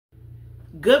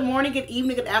Good morning, good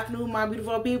evening, good afternoon, my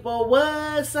beautiful people.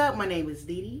 What's up? My name is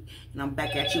Dee Dee, and I'm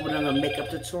back at you with another makeup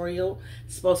tutorial.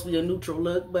 It's supposed to be a neutral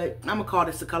look, but I'm going to call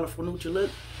this a colorful neutral look.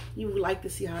 You would like to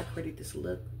see how I created this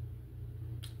look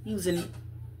using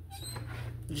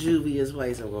Juvia's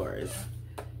Ways of Wars.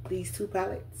 These two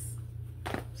palettes.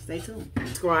 Stay tuned.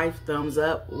 Subscribe, thumbs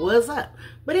up, what's up?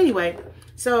 But anyway,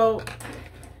 so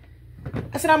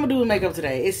I said I'm going to do makeup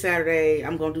today. It's Saturday.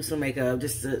 I'm going to do some makeup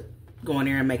just to go in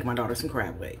there and make my daughter some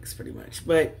crab legs, pretty much.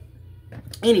 But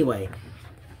anyway,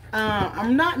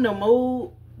 I'm not in the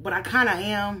mood, but I kind of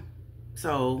am.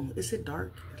 So, is it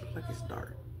dark? It looks like it's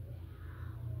dark.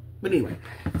 But anyway,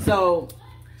 so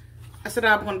I said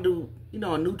I'm going to do, you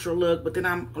know, a neutral look, but then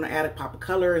I'm going to add a pop of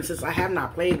color. And since I have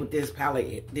not played with this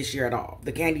palette this year at all,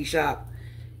 the Candy Shop,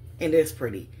 and it's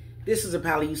pretty. This is a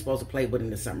palette you're supposed to play with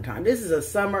in the summertime. This is a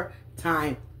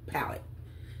summertime palette.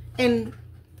 And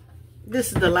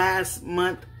this is the last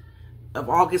month of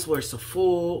August where it's a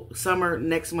full summer.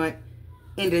 Next month,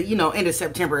 into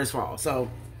September is fall. So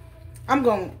I'm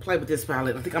going to play with this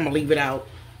palette. I think I'm going to leave it out.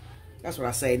 That's what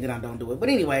I say, and then I don't do it. But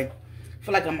anyway, I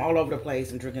feel like I'm all over the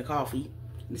place and drinking coffee.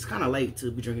 It's kind of late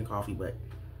to be drinking coffee, but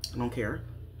I don't care.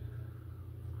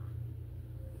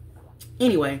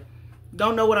 Anyway,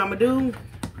 don't know what I'm going to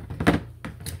do,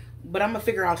 but I'm going to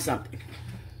figure out something.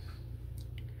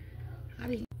 How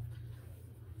do you...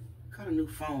 Got a new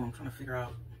phone. I'm trying to figure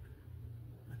out.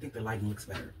 I think the lighting looks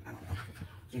better. I don't know.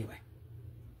 Anyway.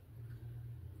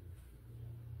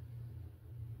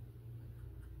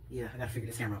 Yeah, I gotta figure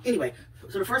this camera out. Anyway,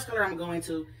 so the first color I'm going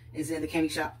to is in the Candy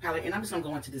Shop palette, and I'm just gonna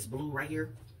go into this blue right here.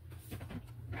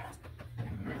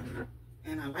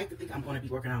 And I like to think I'm gonna be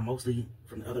working out mostly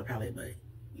from the other palette, but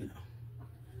you know,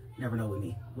 never know with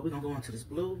me. But we're gonna go into this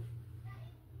blue,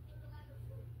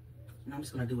 and I'm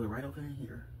just gonna do it right over in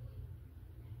here.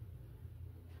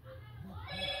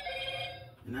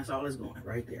 And that's all it's going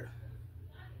right there.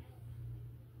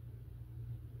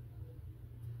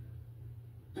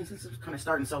 And since it's kind of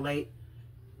starting so late,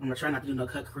 I'm going to try not to do no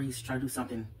cut crease. Try to do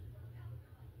something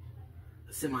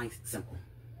semi-simple.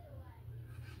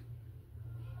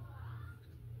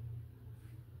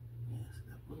 Yes,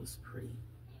 that blue is pretty.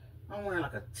 I'm wearing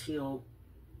like a teal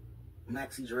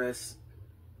maxi dress,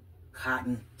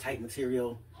 cotton type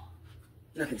material.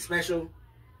 Nothing special.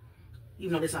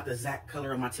 Even though this is not the exact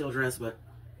color of my teal dress, but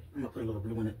I'm going to put a little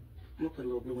blue in it. I'm going to put a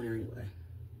little blue in there anyway.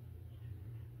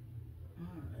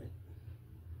 Alright.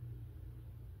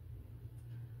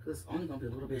 Because it's only going to be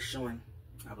a little bit showing,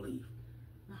 I believe.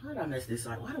 Now, how did I mess this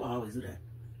up? Why do I always do that?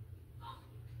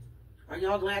 Are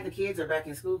y'all glad the kids are back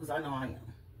in school? Because I know I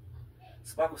am.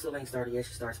 Sparkle still ain't started yet.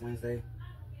 She starts Wednesday.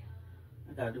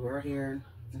 I got to do her hair.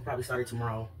 I'll probably start it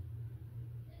tomorrow.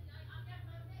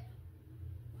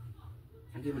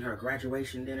 I'm giving her a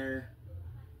graduation dinner.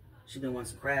 She been wanting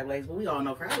some crab legs, but we all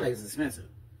know crab legs is expensive.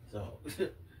 So,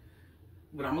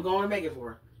 but I'm going to go on and make it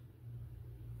for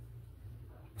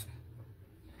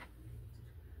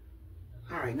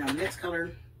her. Alright, now next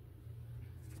color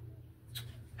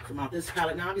from out this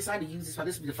palette. Now I decided to use this palette.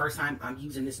 This will be the first time I'm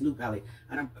using this new palette.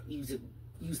 I don't use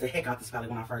the heck out this palette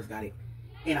when I first got it.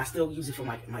 And I still use it for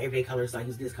my everyday colors. So I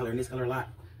use this color and this color a lot.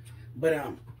 But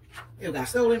it got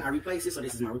stolen. I replaced it. So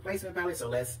this is my replacement palette. So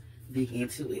let's dig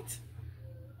into it.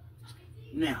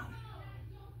 Now,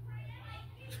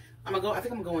 I think I'm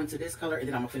gonna go into this color and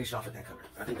then I'm gonna finish off with that color.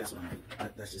 I think that's what I'm gonna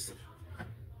do. That's just it.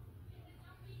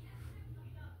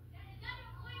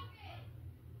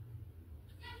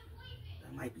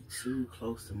 That might be too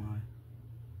close to my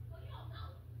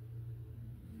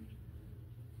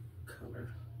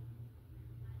color.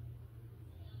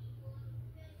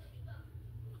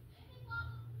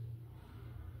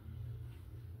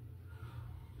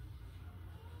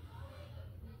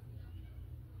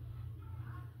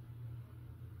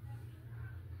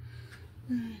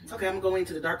 Okay, I'm going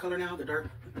into the dark color now, the dark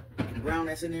brown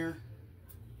that's in there.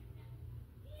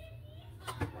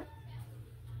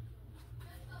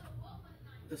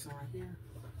 This one right here.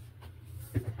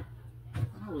 I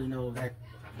don't really know if that.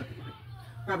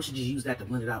 Probably should just use that to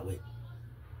blend it out with.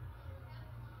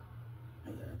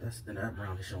 Yeah, that's the dark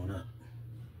brown is showing up.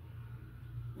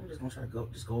 I'm just gonna try to go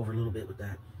over a little bit with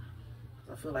that.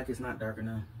 I feel like it's not dark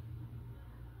enough.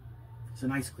 It's a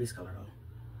nice crease color though.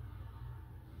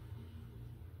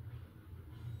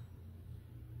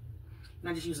 And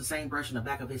I just use the same brush in the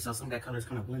back of it so some of that color is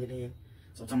kind of blended in.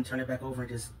 So I'm going to turn it back over and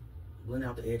just blend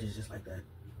out the edges just like that.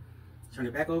 Turn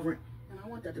it back over, and I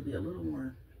want that to be a little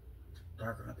more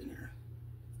darker up in there.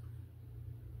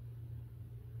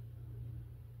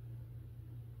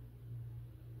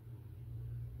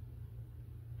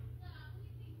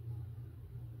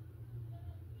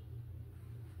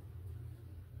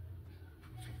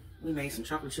 We made some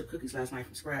chocolate chip cookies last night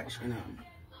from scratch, and I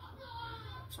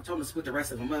told them to split the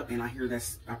rest of them up, and I hear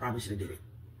I probably should have did it.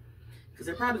 Because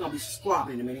they're probably going to be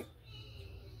squabbling in a minute.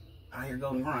 I hear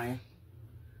Golden crying,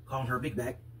 calling her big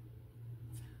back.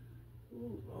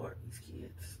 Oh, Lord, these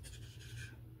kids.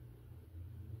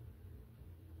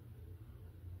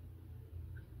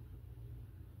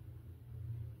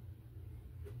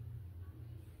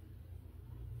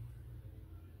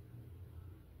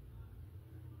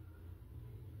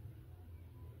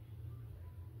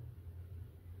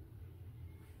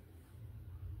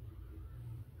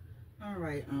 All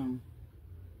right,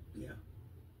 yeah.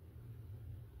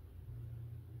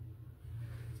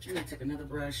 I'm gonna take another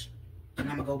brush, and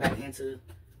I'm gonna go back into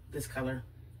this color,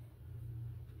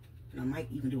 and I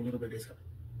might even do a little bit of this color.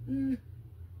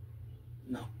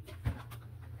 No.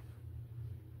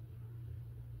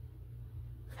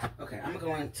 Okay, I'm gonna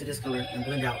go into this color and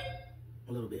blend out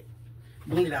a little bit.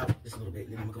 Blend it out just a little bit,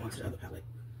 and then I'm gonna go into the other palette.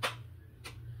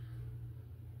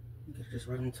 Get it just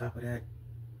right on top of that.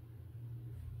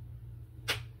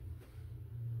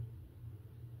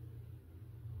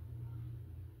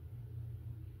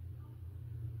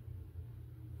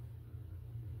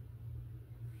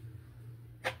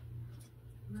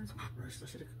 Where's my brush? I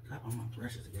should have got all my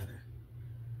brushes together.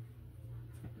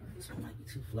 This one might be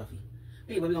too fluffy.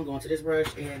 Anyway, we're gonna go into this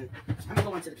brush, and I'm gonna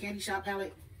go into the Candy Shop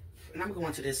palette, and I'm gonna go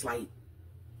into this like,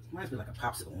 reminds me like a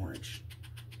popsicle orange,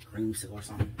 creamsicle or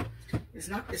something. It's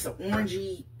not. It's an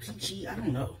orangey, peachy. I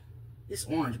don't know. It's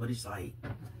orange, but it's like,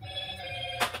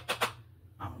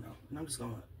 I don't know. And I'm just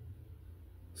gonna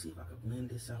see if I can blend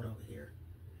this out over here.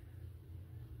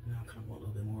 Now I kind of want a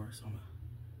little bit more, so I'm gonna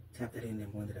tap that in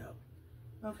and blend it out.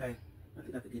 Okay, I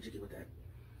think I could get jiggy with that.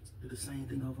 Do the same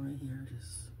thing over in here,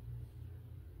 just.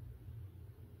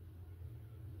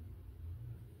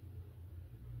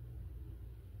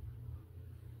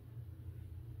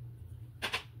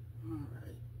 All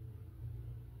right.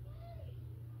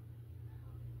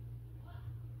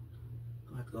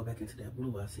 Gonna have to go back into that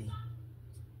blue I see.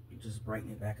 Just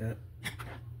brighten it back up.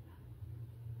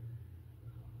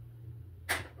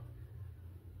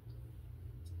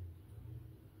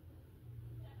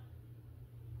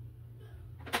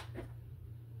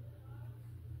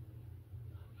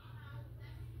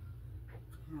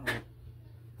 Alright.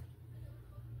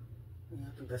 Yeah,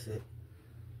 I think that's it.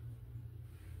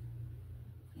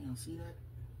 You don't see that?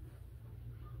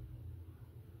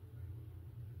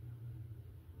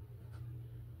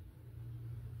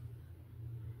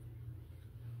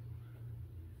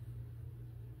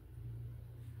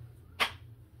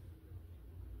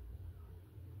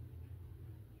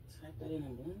 Type that in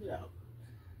and blend it out.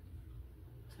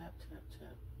 Tap, tap,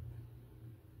 tap.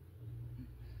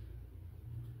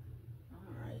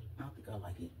 Alright, I think I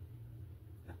like it.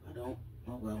 If I don't,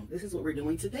 oh well. This is what we're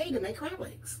doing today to make crab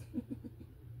legs.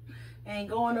 Ain't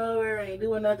going over, ain't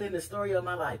doing nothing. The story of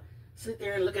my life. Sit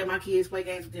there and look at my kids, play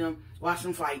games with them, watch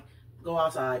them fight, go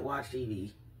outside, watch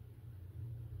TV,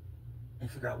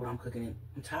 and figure out what I'm cooking.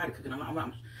 I'm tired of cooking.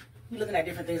 I'm looking at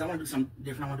different things. I want to do something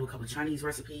different. I want to do a couple of Chinese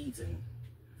recipes and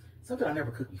something I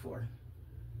never cooked before.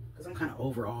 Because I'm kind of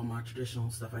over all my traditional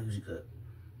stuff I usually cook.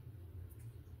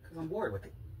 Because I'm bored with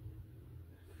it.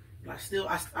 But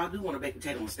I do want to bake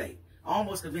potato and steak. I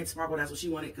almost convinced Sparkle that's what she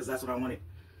wanted, because that's what I wanted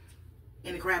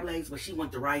in the crab legs, but she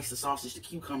wanted the rice, the sausage, the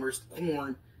cucumbers, the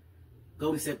corn.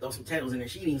 Golden said throw some potatoes in there.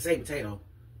 She didn't even say potato.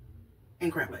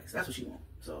 And crab legs. That's what she wants.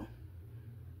 So,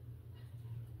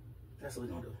 that's what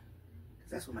we're going to do.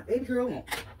 Because that's what my baby girl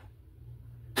wants.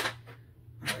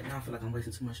 Alright, now I feel like I'm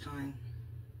wasting too much time.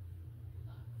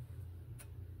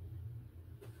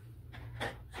 I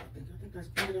think that's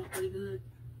blended out pretty good.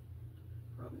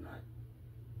 Probably not.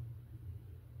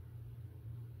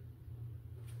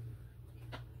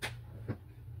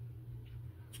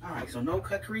 Alright, so no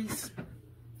cut crease.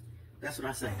 That's what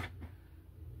I say.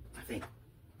 I think.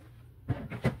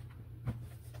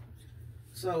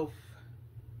 So,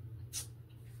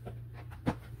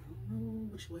 I don't know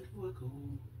which way do I go.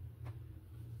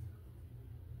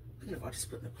 I think if I just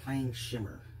put the plain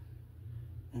shimmer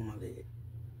on my lid.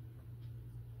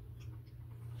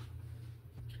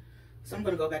 So I'm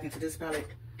gonna go back into this palette,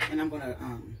 and I'm gonna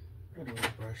where do I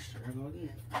brush? There I go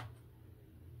again. Why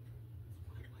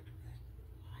do I do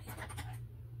that?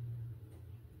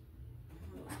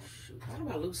 Oh shoot! How do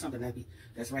I lose something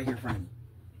that's right here in front of me?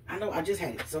 I know I just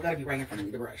had it, so it gotta be right in front of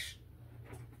me. The brush.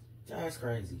 That's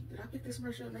crazy. Did I pick this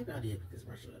brush up? Maybe I did pick this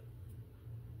brush up.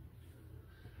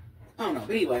 I don't know,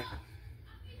 but anyway.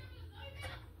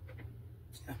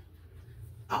 Yeah.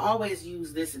 I always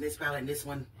use this in this palette and this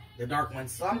one, the dark one.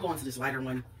 So I'm going to this lighter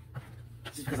one.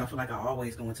 Just because I feel like I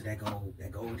always go into that gold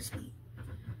is sweet.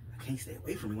 I can't stay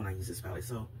away from me when I use this palette.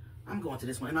 So I'm going to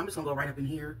this one, and I'm just gonna go right up in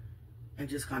here and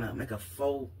just kind of make a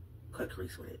faux cut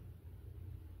crease with it.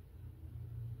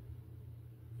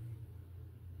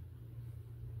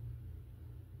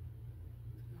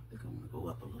 I think I want to go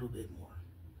up a little bit more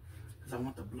because I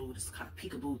want the blue just kind of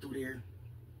peekaboo through there.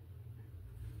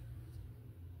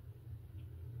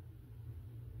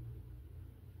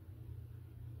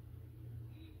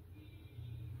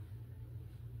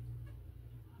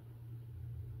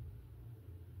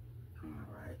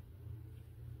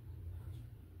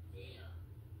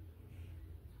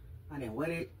 I didn't wet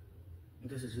it.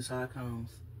 This is just how it comes.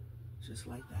 Just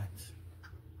like that.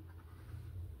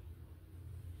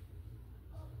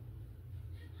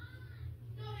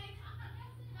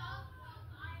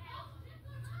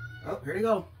 Oh, here they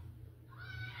go.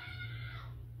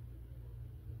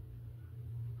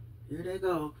 Here they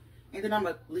go. And then I'm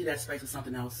going to leave that space with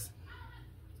something else.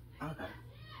 Okay.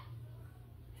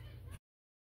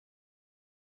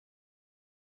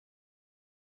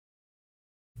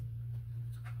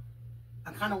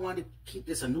 I kind of wanted to keep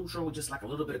this a neutral with just like a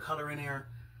little bit of color in there.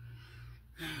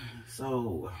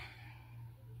 So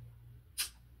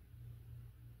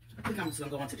I think I'm just going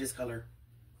to go into this color.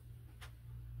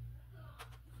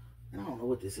 And I don't know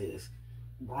what this is.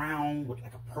 Brown with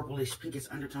like a purplish, pinkish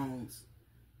undertones.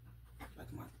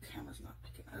 Like my camera's not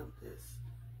picking up this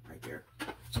right there.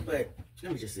 But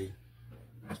let me just see.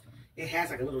 It has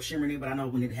like a little shimmer in it, but I know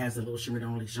when it has a little shimmer, it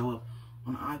don't really show up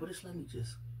on the eye. But just let me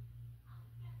just.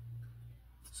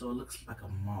 So it looks like a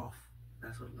moth.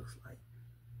 That's what it looks like.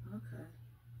 Okay.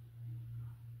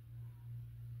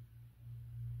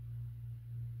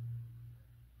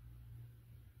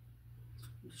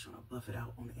 I'm just trying to buff it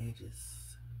out on the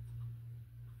edges.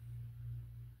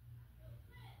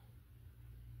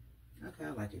 Okay,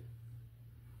 I like it.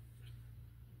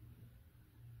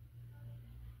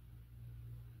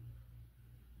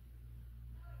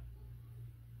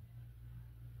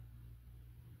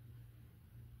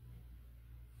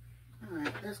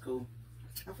 Alright, that's cool.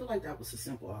 I feel like that was a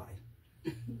simple eye.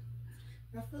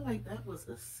 I feel like that was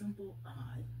a simple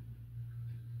eye.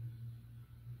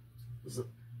 It was a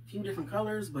few different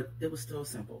colors, but it was still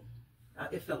simple.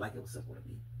 It felt like it was simple to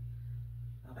me.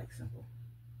 I like simple.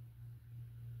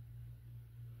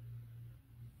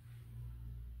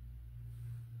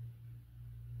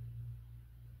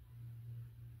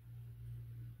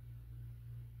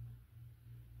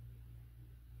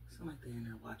 Sound like they're in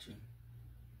there watching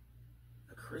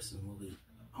a Christmas movie,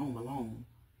 Home Alone.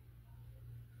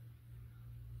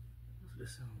 What's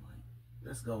this sound like?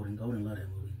 That's Golden. Golden love that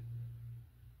movie.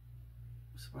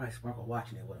 I'm surprised Sparkle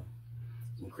watching it with him.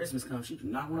 When Christmas comes, she do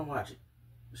not want to watch it.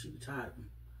 But she be tired of them.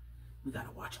 We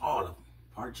gotta watch all of them.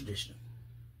 Part of tradition.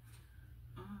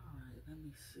 Alright, let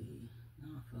me see.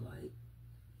 Now I feel like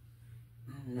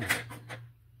I don't know.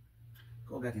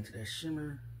 Go back into that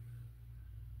shimmer.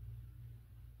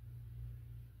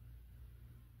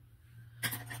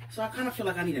 So I kind of feel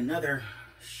like I need another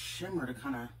shimmer to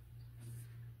kind of.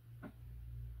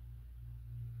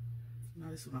 No,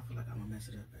 this one I feel like I'm gonna mess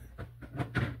it up at.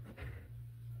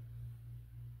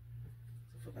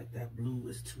 I feel like that blue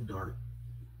is too dark.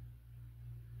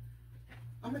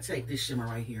 I'm gonna take this shimmer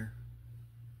right here,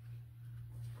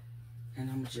 and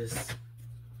I'm gonna just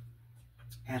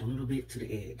add a little bit to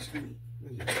the edge.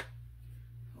 Where you at?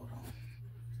 Hold on.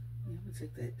 Yeah, I'm gonna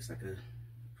take that. It's like a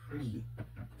pretty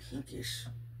pinkish,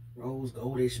 rose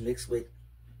goldish mixed with,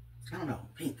 I don't know,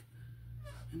 pink.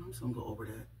 And I'm just gonna go over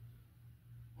that,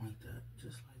 like that,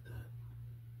 just like that.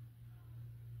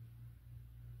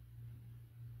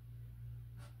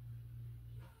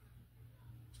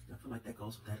 I feel like that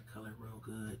goes with that color real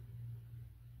good.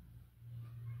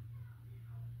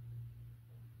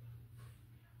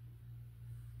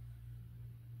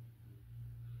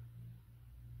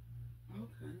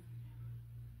 Okay.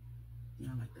 Yeah,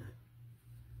 I like that.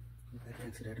 Go back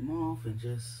into that mauve and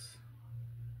just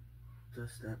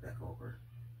dust that back over.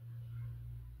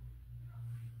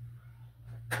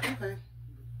 Okay.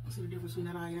 See the difference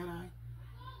between that eye and that eye?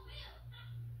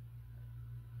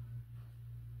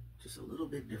 Just a little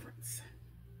bit difference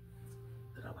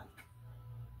that I like.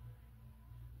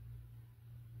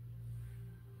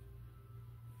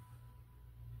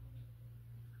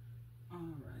 All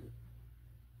right.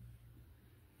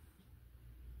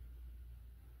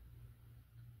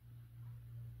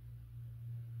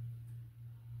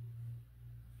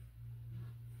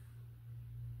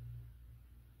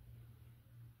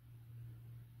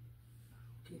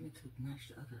 Getting it to match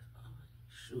the other eye.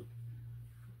 Shoot.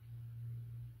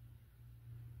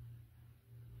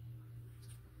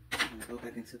 I'm gonna go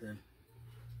back into the,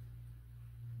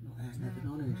 no, add nothing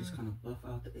on it and just kind of buff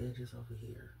out the edges over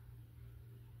here.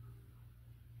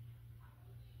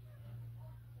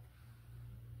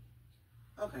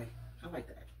 Okay, I like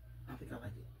that. I think I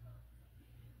like it.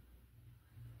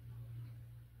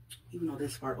 Even though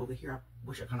this part over here, I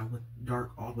wish I kind of went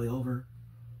dark all the way over.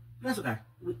 That's okay.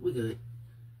 We good.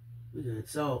 We good.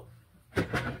 So,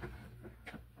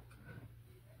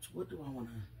 what do I want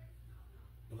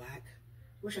to... Black?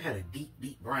 Wish I had a deep,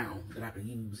 deep brown that I could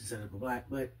use instead of a black,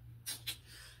 but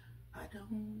I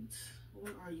don't.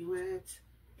 Where are you at?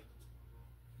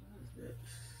 What is that?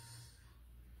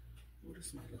 What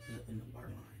does my look at in the water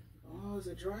line? Oh, is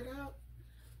it dried out?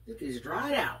 I think it's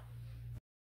dried out.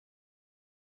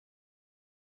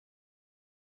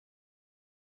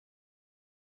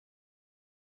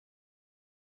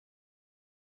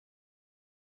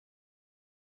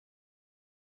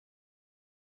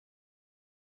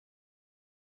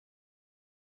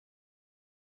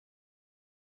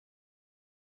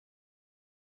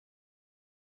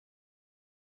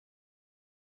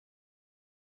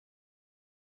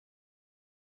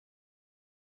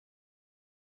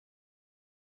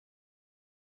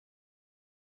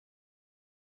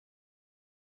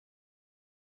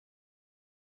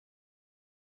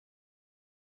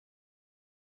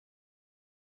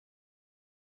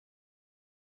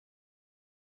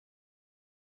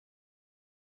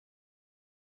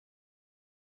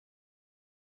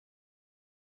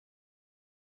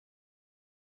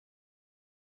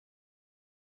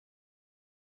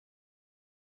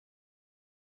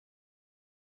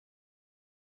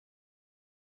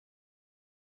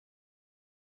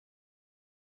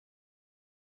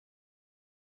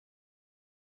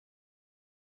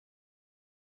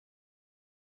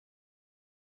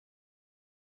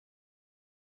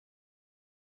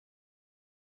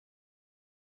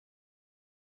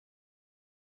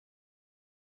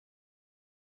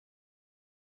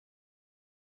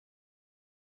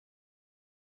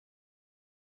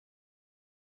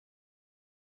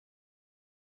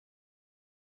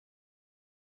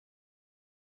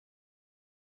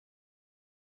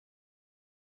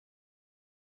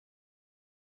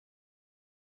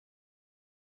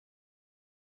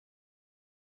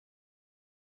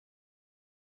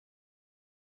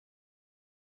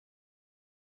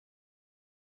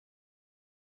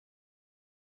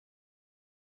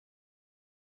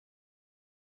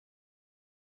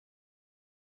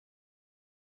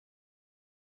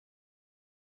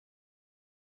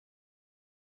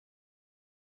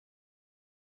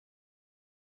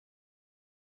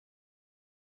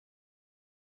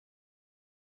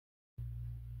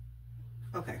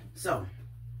 Okay, so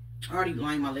I already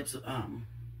lined my lips with some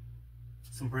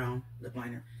brown lip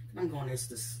liner. And I'm going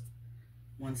this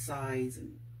one size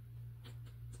and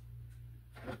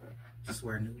just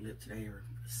wear a new lip today or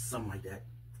something like that.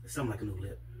 Something like a new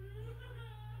lip.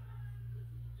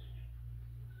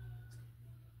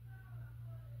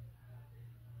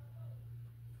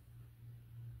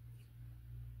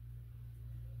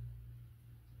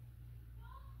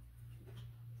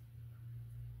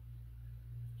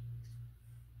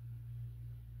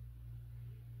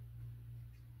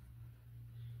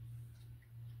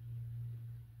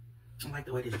 I like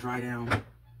the way this dry down.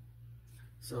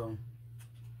 So I'm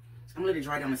gonna let it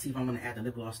dry down and see if I'm gonna add the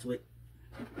lip gloss to it.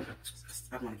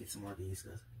 I want to get some more of these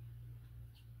because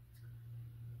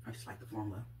I just like the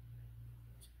formula.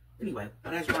 Anyway,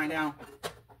 but that's drying down.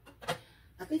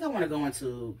 I think I want to go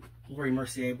into Laura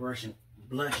Mercier blush and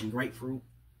grapefruit.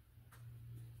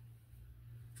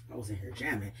 I was in here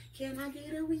jamming. Can I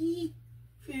get a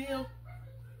refill?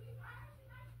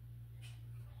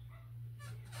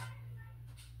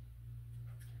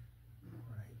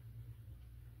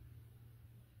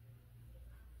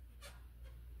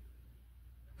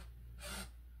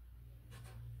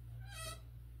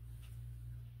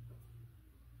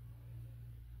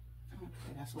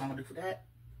 That's what I'm gonna do for that.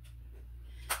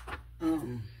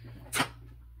 Go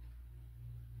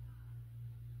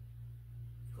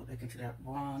back into that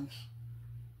bronze,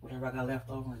 whatever I got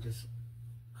left over, and just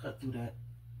cut through that.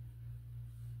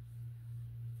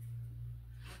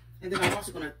 And then I'm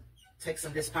also gonna take some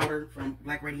of this powder from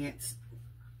Black Radiance,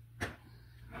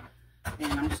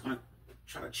 and I'm just gonna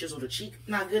try to chisel the cheek.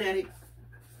 Not good at it.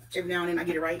 Every now and then I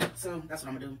get it right, so that's what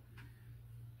I'm gonna do.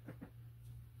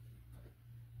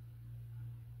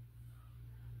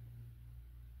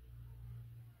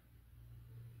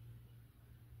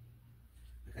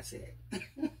 Like I said,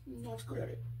 not good at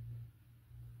it.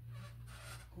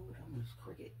 Oh, that one's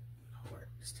crooked. Hard.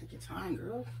 Just take your time,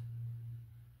 girl.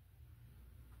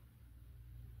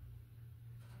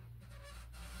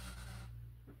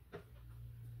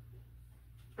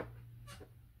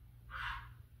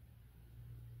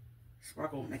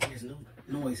 Sparkle making this new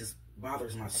noise just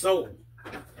bothers my soul.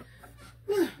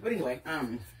 But anyway,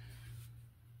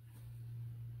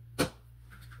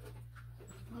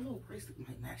 little bracelet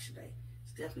might match today.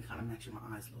 It's definitely kind of matching my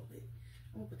eyes a little bit.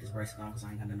 I'm gonna put this bracelet on because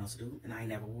I ain't got nothing else to do, and I ain't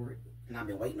never wore it, and I've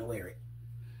been waiting to wear it.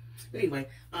 But anyway,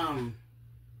 I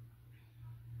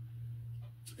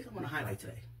think I'm gonna highlight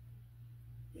today.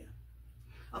 Yeah.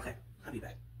 Okay, I'll be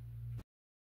back.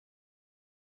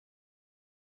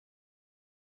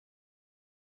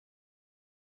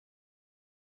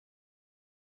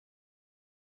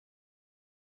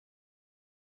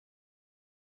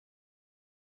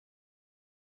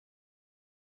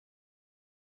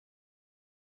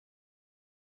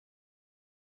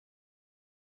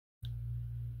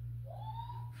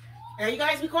 Hey, you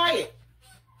guys be quiet.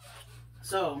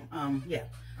 So, yeah,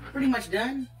 pretty much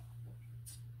done.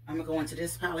 I'm gonna go into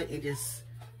this palette and just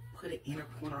put an inner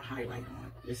corner highlight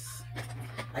on. Just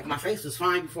like my face was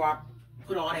fine before I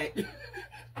put all that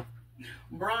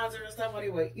bronzer and stuff.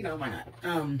 Anyway, you know, why not?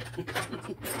 Now,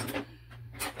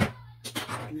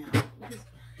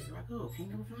 here I go. Can't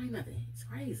never find nothing. It's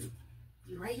crazy.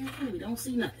 You right here in front of me, don't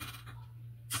see nothing.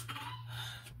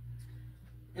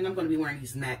 And I'm gonna be wearing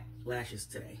these matte lashes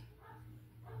today.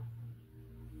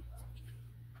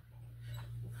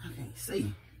 Okay,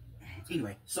 see.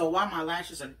 Anyway, so while my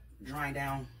lashes are drying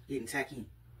down, getting tacky,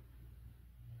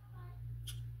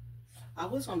 I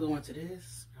was gonna go into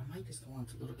this. I might just go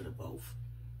into a little bit of both.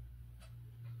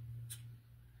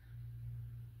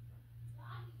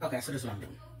 Okay, so this is what I'm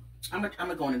doing. I'm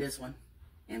gonna go into this one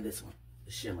and this one,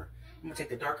 the shimmer. I'm gonna take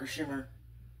the darker shimmer.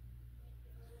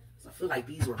 So I feel like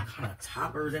these were kind of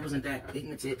toppers. That wasn't that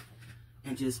pigmented,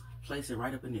 and just place it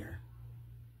right up in there.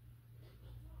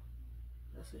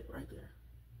 That's it right there.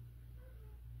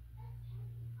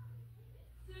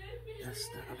 That's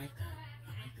that. I like that. I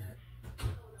like that.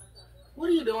 What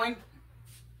are you doing?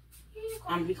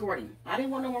 I'm recording. I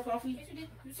didn't want no more coffee. Yes, you did.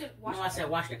 You said wash. No, I said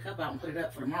wash the cup out and put it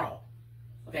up for tomorrow.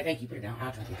 Okay, thank you. Put it down.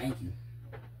 I'll drink it. Thank you.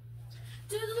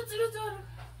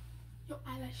 Your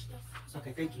eyelash stuff.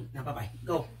 Okay, thank you. Now, bye-bye.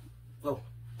 Go. Go.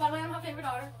 By the way, I'm her favorite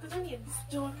daughter because I'm Ian's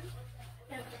daughter.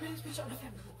 And the greatest bitch on the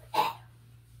family.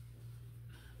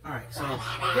 All right, so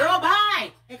girl,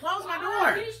 bye. And close my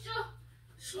door.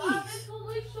 Jeez.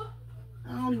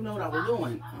 I don't even know what I was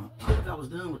doing. I think I was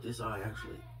done with this eye,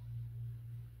 actually.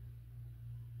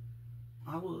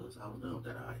 I was done with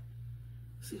that eye.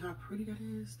 See how pretty that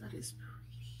is? That is pretty.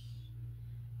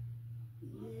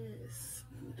 Yes.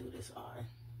 Let me do this eye.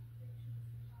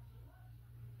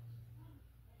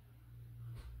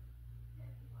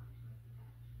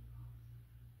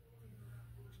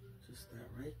 Just that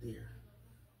right there.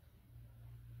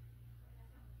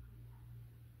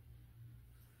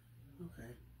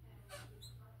 Okay.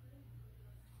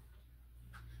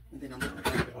 And then I'm going to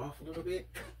wipe it off a little bit.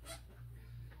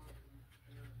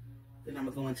 Then I'm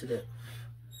going to go into the,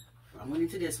 I went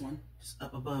into this one, just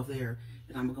up above there.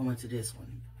 And I'm going to go into this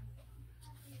one.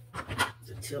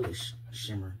 The tealish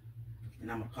shimmer.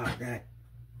 And I'm going to pop that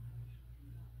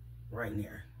right in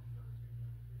there.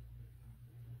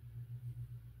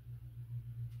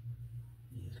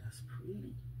 Yeah, that's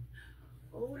pretty.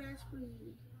 Oh, that's pretty.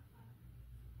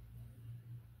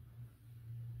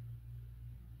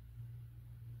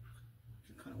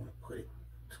 I kind of want to put it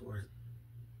towards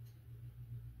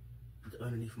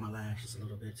underneath my lashes a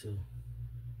little bit too.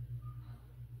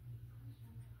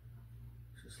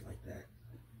 Just like that.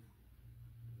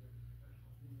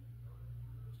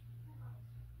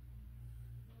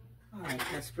 Alright,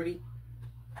 that's pretty.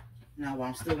 Now while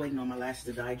I'm still waiting on my lashes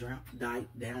to die down, I'm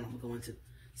going to go into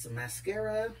some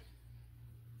mascara.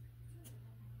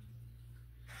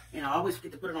 And I always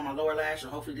forget to put it on my lower lash, so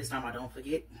hopefully this time I don't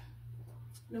forget.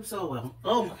 Do so well.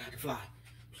 Oh my God, the fly.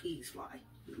 Please fly.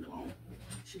 Leave it alone.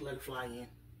 Should let it fly in.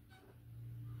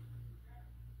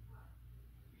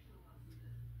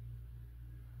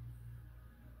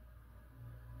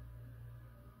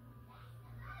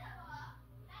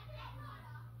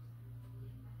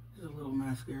 Just a little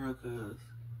mascara, because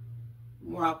the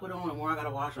more I put on, the more I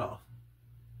gotta wash off.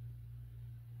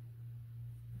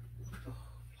 Oh,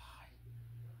 fly.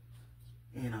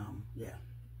 And yeah.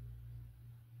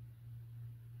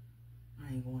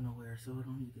 I ain't going nowhere, so it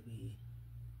don't need to be.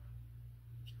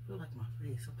 I feel like my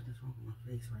face, something is wrong with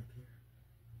my face right there.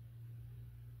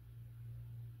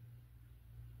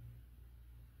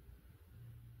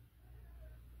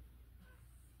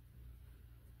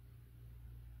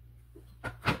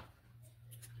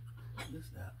 What's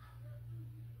that?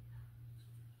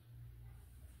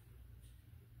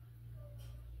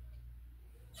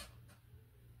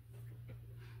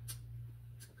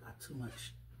 Got too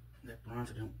much. That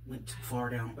bronzer went too far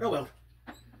down, but oh well.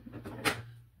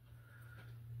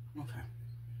 Okay.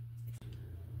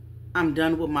 I'm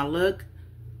done with my look.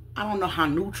 I don't know how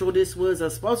neutral this was.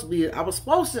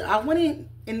 I went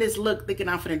in this look thinking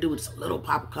I'm finna do just a little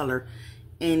pop of color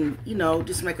and, you know,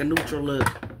 just make a neutral look.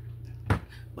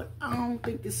 But I don't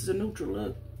think this is a neutral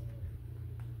look.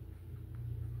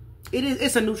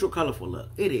 It's a neutral, colorful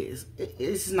look. It is.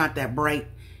 It's not that bright,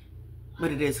 but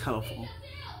it is colorful.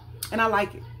 And I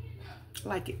like it. I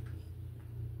like it.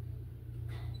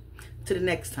 To the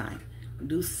next time.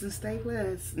 Deuces and stay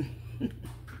blessed.